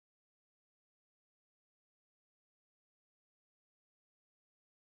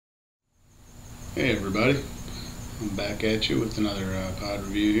Hey everybody, I'm back at you with another pod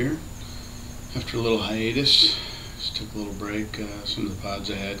review here. After a little hiatus, just took a little break. Some of the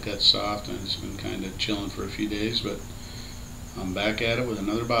pods I had got soft and I've just been kind of chilling for a few days, but I'm back at it with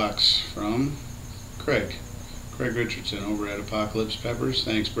another box from Craig Richardson over at Apocalypse Peppers.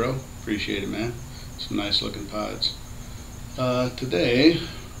 Thanks bro, appreciate it man. Some nice looking pods. Today,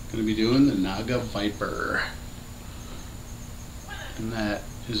 I'm going to be doing the Naga Viper. And that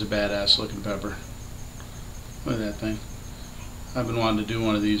is a badass looking pepper. Look at that thing. I've been wanting to do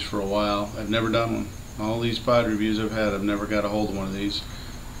one of these for a while. I've never done one. All these pod reviews I've had, I've never got a hold of one of these.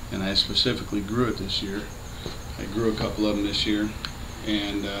 And I specifically grew it this year. I grew a couple of them this year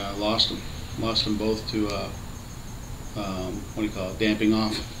and lost them. Lost them both to, what do you call it, damping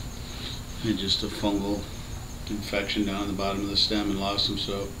off. And just a fungal infection down the bottom of the stem and lost them.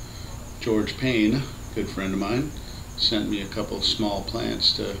 So George Payne, good friend of mine, sent me a couple of small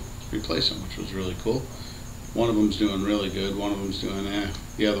plants to replace them, which was really cool. One of them's doing really good, one of them's doing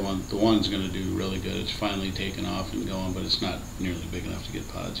the other one, the one's going to do really good. It's finally taken off and going, but it's not nearly big enough to get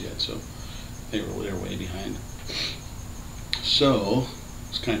pods yet, so they're way behind. So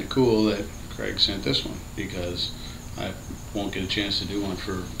it's kind of cool that Craig sent this one, because I won't get a chance to do one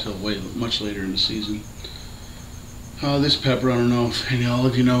till much later in the season. This pepper, I don't know if all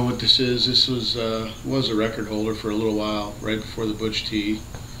of you know what this is. This was a record holder for a little while, right before the Butch Tea.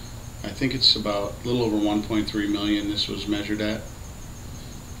 I think it's about a little over 1.3 million this was measured at.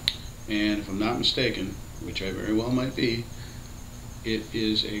 And if I'm not mistaken, which I very well might be, it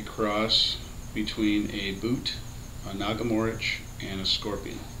is a cross between a boot, a Naga, and a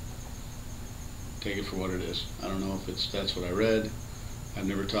scorpion. Take it for what it is. I don't know if that's what I read. I've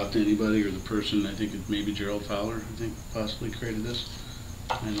never talked to anybody, or the person, I think it may be Gerald Fowler, I think possibly created this.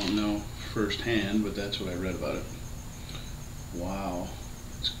 I don't know firsthand, but that's what I read about it. Wow,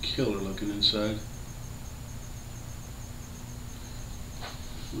 it's killer looking inside.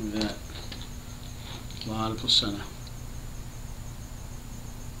 Look at that. A lot of placenta.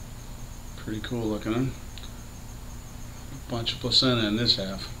 Pretty cool looking, huh? A bunch of placenta in this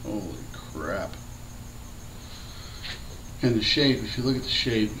half. Holy crap. And the shape, if you look at the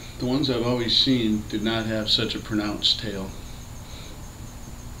shape, the ones I've always seen did not have such a pronounced tail.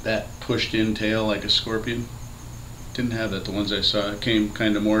 That pushed in tail like a scorpion didn't have that. The ones I saw, it came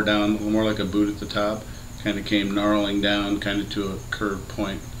kind of more down, more like a boot at the top, kind of came gnarling down kind of to a curved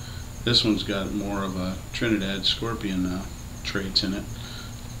point. This one's got more of a Trinidad scorpion traits in it.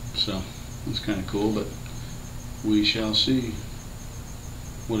 So it's kind of cool, but we shall see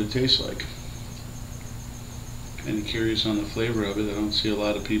what it tastes like. Kind of curious on the flavor of it. I don't see a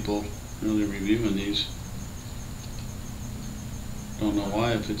lot of people really reviewing these. Don't know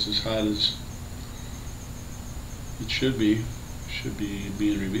why, if it's as hot as it should be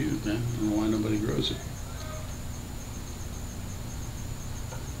being reviewed, man. I don't know why nobody grows it.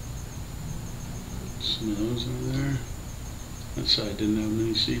 Some of those over there. That side didn't have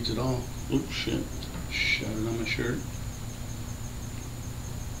many seeds at all. Oops, shit. Shot it on my shirt.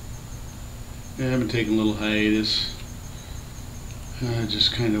 Yeah, I've been taking a little hiatus. I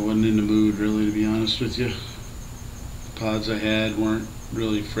just kind of wasn't in the mood, really, to be honest with you. The pods I had weren't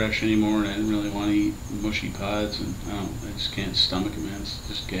really fresh anymore, and I didn't really want to eat mushy pods, and I just can't stomach it, man. It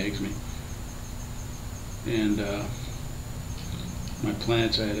just gags me. And my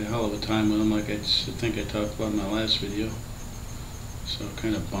plants, I had a hell of a time with them, like I think I talked about in my last video. So it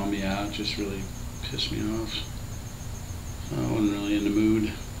kind of bummed me out, just really pissed me off. I wasn't really in the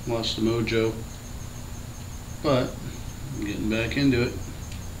mood. Lost the mojo, but I'm getting back into it.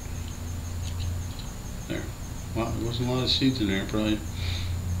 There. Wow, there wasn't a lot of seeds in there, probably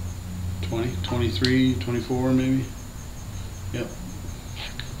 20, 23, 24 maybe. Yep.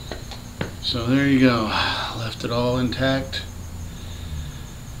 So there you go. Left it all intact.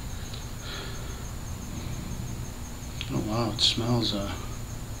 Oh wow, it smells, ooh,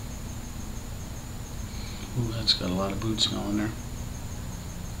 that's got a lot of boot smell in there.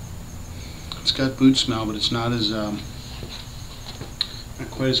 It's got boot smell, but it's not as not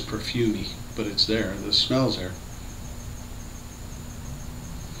quite as perfumey, but it's there. The smell's there.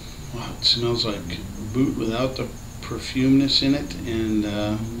 Wow, it smells like boot without the perfumeness in it, and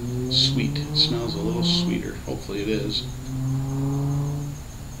sweet. It smells a little sweeter. Hopefully it is.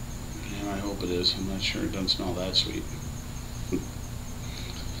 Yeah, I hope it is. I'm not sure. It doesn't smell that sweet.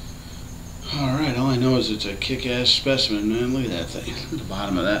 Alright, all I know is it's a kick-ass specimen, man. Look at that thing. Look at the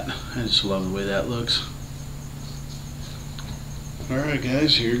bottom of that. I just love the way that looks. Alright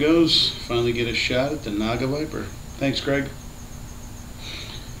guys, here goes. Finally get a shot at the Naga Viper. Thanks, Greg.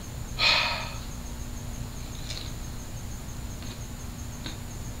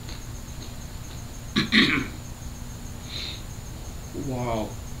 Wow.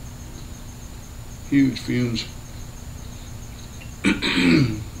 Huge fumes.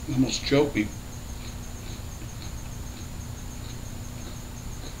 Almost choked me.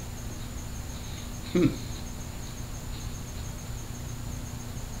 Hmm.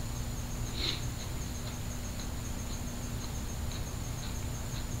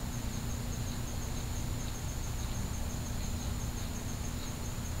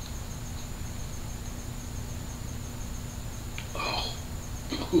 Oh.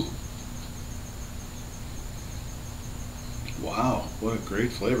 Wow, what a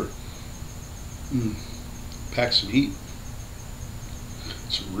great flavor. Mm. Packs some heat.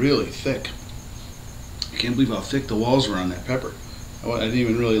 It's really thick. I can't believe how thick the walls were on that pepper. I didn't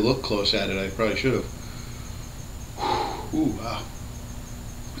even really look close at it. I probably should have. Ooh, wow.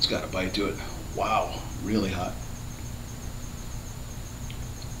 It's got a bite to it. Wow, really hot.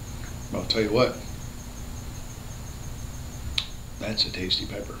 I'll tell you what. That's a tasty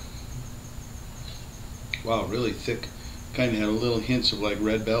pepper. Wow, really thick. Kind of had a little hints of like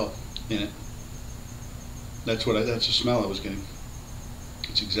red bell in it. That's the smell I was getting.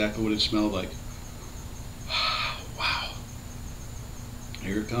 It's exactly what it smelled like. Wow.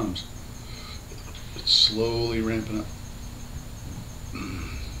 Here it comes. It's slowly ramping up. Mm.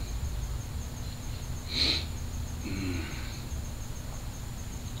 Mm.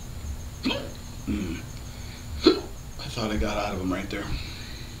 Mm. I thought I got out of them right there.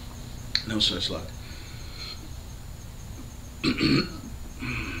 No such luck.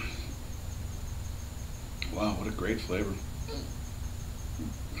 Wow, what a great flavor.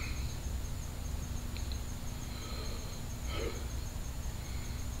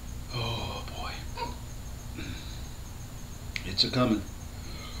 Oh boy. It's a coming.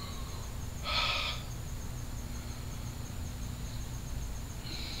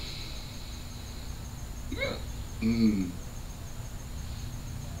 Mmm.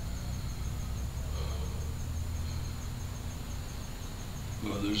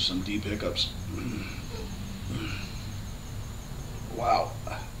 Oh, there's some deep hiccups. Wow.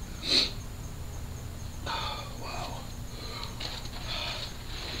 Wow.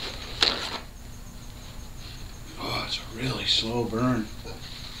 Oh, it's a really slow burn.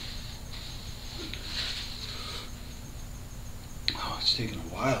 Oh, it's taking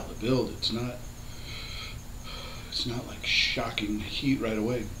a while to build. It's not like shocking heat right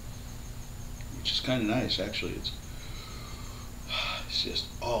away, which is kind of nice actually. It's just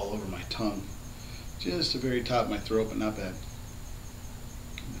all over my tongue. Just the very top of my throat, but not bad.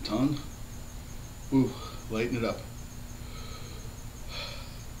 The tongue, ooh, lighten it up.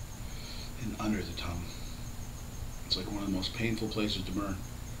 And under the tongue. It's like one of the most painful places to burn.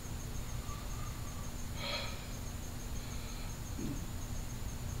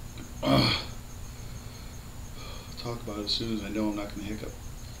 Talk about it as soon as I know I'm not going to hiccup.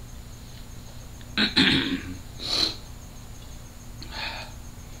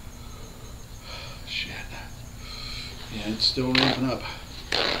 Shit. Yeah, it's still ramping up.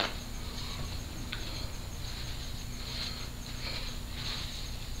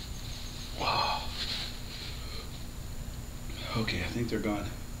 Wow. Okay, I think they're gone.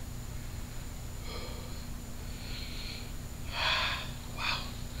 Wow.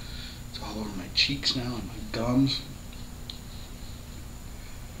 It's all over my cheeks now and my gums.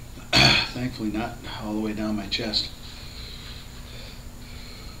 Thankfully not all the way down my chest.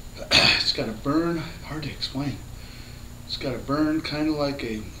 It's got a burn, hard to explain. It's got a burn kind of like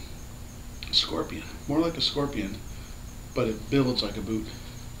a scorpion, more like a scorpion, but it builds like a boot.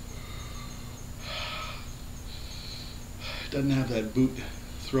 It doesn't have that boot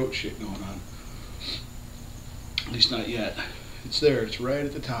throat shit going on. At least not yet. It's there, it's right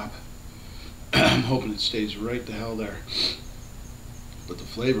at the top. I'm hoping it stays right the hell there. But the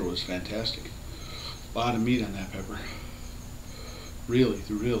flavor was fantastic. A lot of meat on that pepper. Really,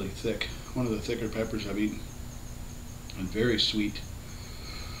 really thick. One of the thicker peppers I've eaten. And very sweet.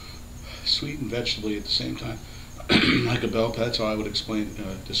 Sweet and vegetable at the same time. Like a bell pepper, that's how I would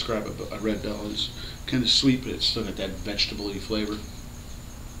describe a red bell. It's kind of sweet, but it's still got that vegetable-y flavor.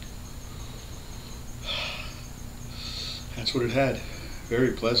 That's what it had.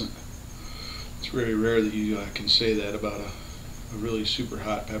 Very pleasant. It's very rare that you can say that about a really super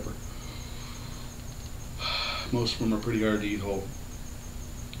hot pepper. Most of them are pretty hard to eat whole,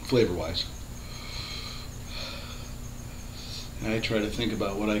 flavor-wise. And I try to think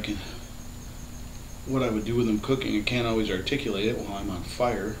about what I would do with them cooking. I can't always articulate it while I'm on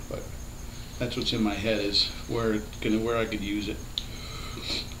fire, but that's what's in my head is where I could use it,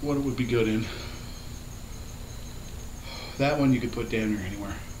 what it would be good in. That one you could put down here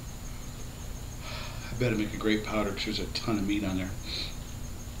anywhere. bet it'd make a great powder because there's a ton of meat on there.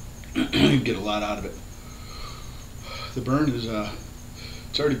 You'd get a lot out of it. The burn is,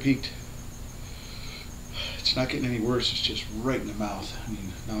 it's already peaked. It's not getting any worse, it's just right in the mouth. I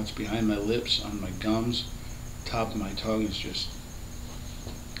mean, now it's behind my lips, on my gums, top of my tongue is just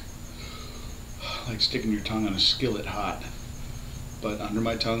like sticking your tongue on a skillet hot. But under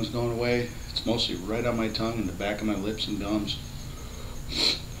my tongue's going away. It's mostly right on my tongue and the back of my lips and gums.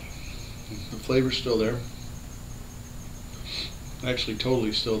 The flavor's still there. Actually,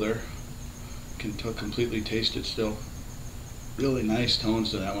 totally still there. Can completely taste it still. Really nice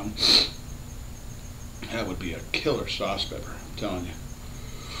tones to that one. That would be a killer sauce pepper, I'm telling you.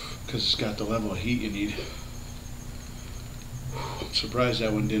 Because it's got the level of heat you need. I'm surprised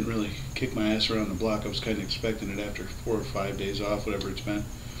that one didn't really kick my ass around the block. I was kind of expecting it after 4 or 5 days off, whatever it's been.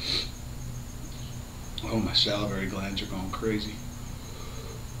 Oh, my salivary glands are going crazy.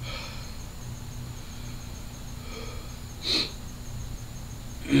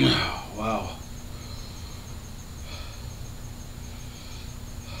 Wow.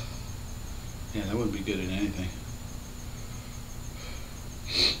 Yeah, that wouldn't be good in anything.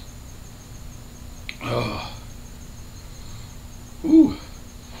 Oh. Ooh.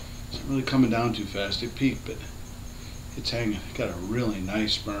 It's not really coming down too fast. It peaked, but it's hanging. It got a really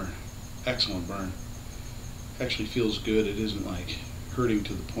nice burn. Excellent burn. Actually feels good. It isn't like hurting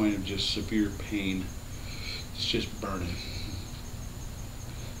to the point of just severe pain. It's just burning.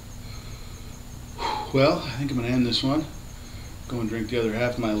 Well, I think I'm going to end this one. Go and drink the other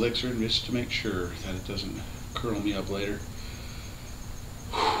half of my elixir just to make sure that it doesn't curl me up later.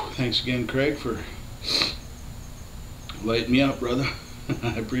 Thanks again, Craig, for lighting me up, brother.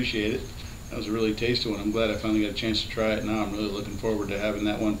 I appreciate it. That was a really tasty one. I'm glad I finally got a chance to try it now. I'm really looking forward to having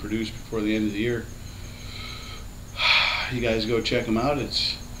that one produced before the end of the year. You guys go check him out.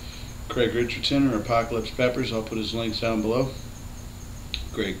 It's Craig Richardson or Apocalypse Peppers. I'll put his links down below.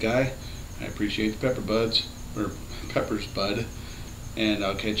 Great guy. I appreciate the pepper buds, or peppers, bud. And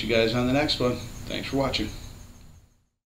I'll catch you guys on the next one. Thanks for watching.